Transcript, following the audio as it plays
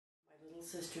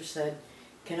Little sister said,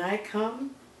 "Can I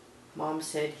come?" Mom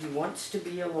said, "He wants to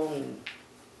be alone."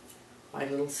 My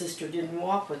little sister didn't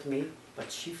walk with me,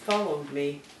 but she followed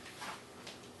me.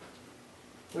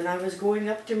 When I was going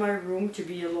up to my room to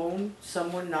be alone,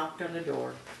 someone knocked on the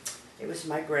door. It was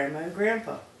my grandma and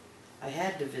grandpa. I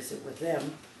had to visit with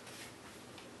them.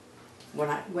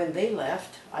 When they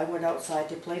left, I went outside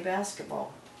to play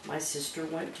basketball. My sister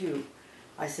went too.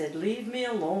 I said, "Leave me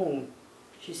alone."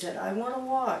 She said, "I want to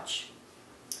watch."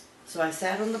 So I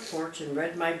sat on the porch and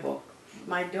read my book.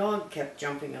 My dog kept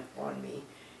jumping up on me,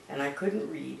 and I couldn't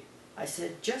read. I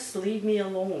said, "Just leave me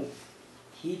alone."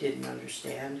 He didn't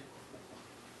understand.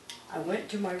 I went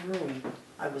to my room.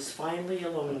 I was finally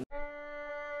alone.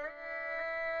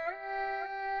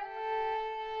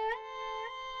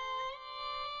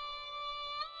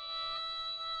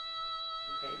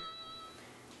 Okay.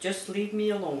 Just Leave Me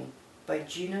Alone by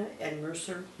Gina and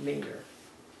Mercer Mayer.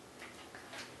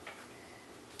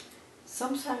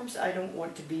 Sometimes I don't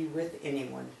want to be with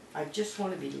anyone. I just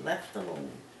want to be left alone.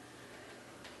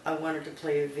 I wanted to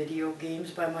play video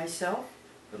games by myself,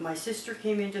 but my sister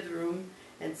came into the room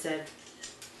and said,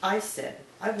 I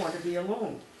want to be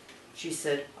alone. She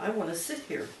said, "I want to sit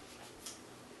here."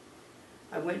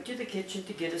 I went to the kitchen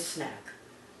to get a snack.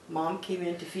 Mom came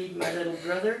in to feed my little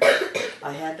brother.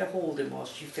 I had to hold him while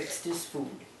she fixed his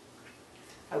food.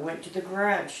 I went to the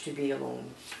garage to be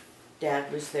alone.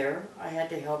 Dad was there. I had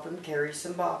to help him carry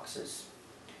some boxes.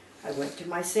 I went to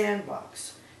my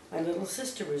sandbox. My little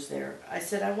sister was there. I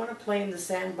said, "I want to play in the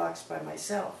sandbox by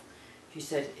myself." She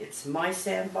said, "It's my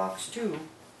sandbox too."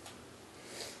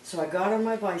 So I got on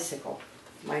my bicycle.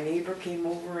 My neighbor came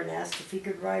over and asked if he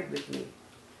could ride with me.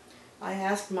 I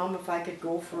asked Mom if I could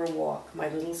go for a walk. My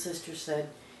little sister said,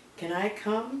 "Can I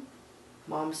come?"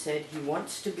 Mom said, "He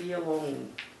wants to be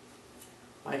alone."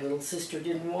 My little sister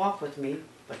didn't walk with me,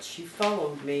 but she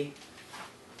followed me.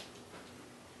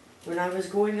 When I was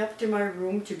going up to my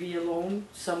room to be alone,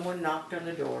 someone knocked on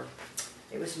the door.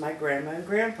 It was my grandma and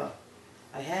grandpa.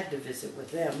 I had to visit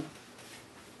with them.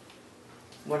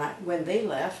 When they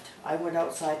left, I went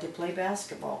outside to play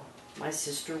basketball. My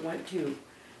sister went too.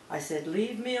 I said,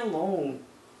 "Leave me alone."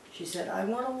 She said, "I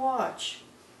want to watch."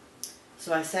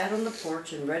 So I sat on the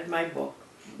porch and read my book.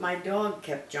 My dog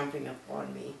kept jumping up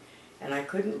on me, and I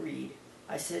couldn't read.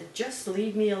 I said, "Just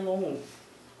leave me alone."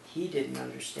 He didn't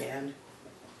understand.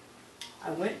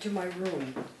 I went to my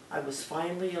room. I was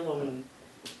finally alone.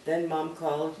 Then Mom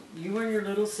called, "You and your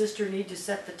little sister need to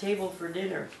set the table for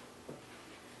dinner."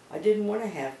 I didn't want to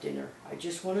have dinner. I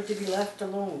just wanted to be left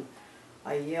alone.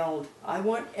 I yelled, "I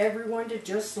want everyone to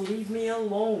just leave me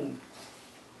alone."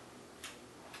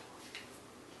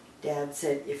 Dad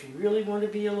said, "If you really want to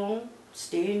be alone,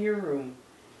 stay in your room."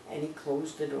 And he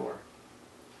closed the door.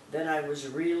 Then I was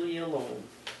really alone.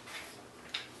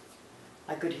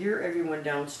 I could hear everyone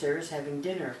downstairs having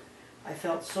dinner. I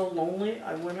felt so lonely,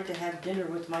 I wanted to have dinner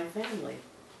with my family.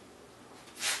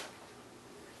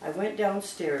 I went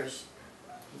downstairs.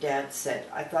 Dad said,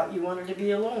 "I thought you wanted to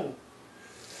be alone."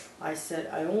 I said,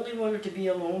 "I only wanted to be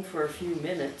alone for a few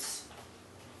minutes."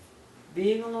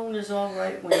 Being alone is all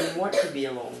right when you want to be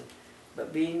alone,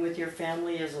 but being with your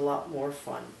family is a lot more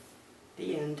fun.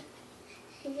 The end.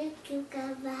 Thank you,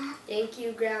 Grandma. Thank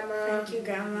you, Grandma. Thank you,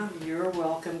 Grandma. You're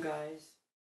welcome, guys.